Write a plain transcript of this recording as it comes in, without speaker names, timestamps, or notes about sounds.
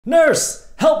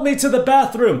Nurse! Help me to the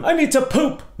bathroom! I need to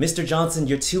poop! Mr. Johnson,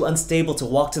 you're too unstable to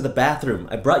walk to the bathroom.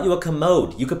 I brought you a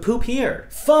commode. You could poop here.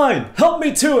 Fine! Help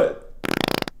me to it!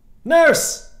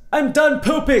 Nurse! I'm done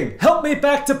pooping! Help me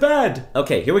back to bed!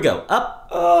 Okay, here we go.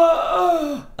 Up.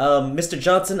 Mr.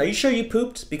 Johnson, are you sure you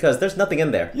pooped? Because there's nothing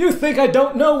in there. You think I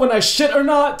don't know when I shit or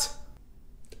not?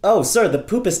 Oh, sir, the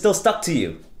poop is still stuck to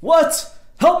you. What?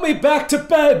 Help me back to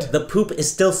bed! The poop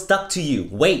is still stuck to you.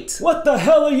 Wait. What the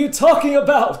hell are you talking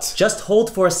about? Just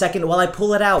hold for a second while I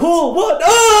pull it out. Pull what?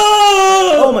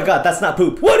 Oh! Oh my god, that's not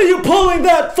poop. What are you pulling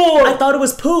that for? I thought it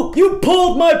was poop. You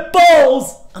pulled my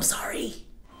balls! I'm sorry.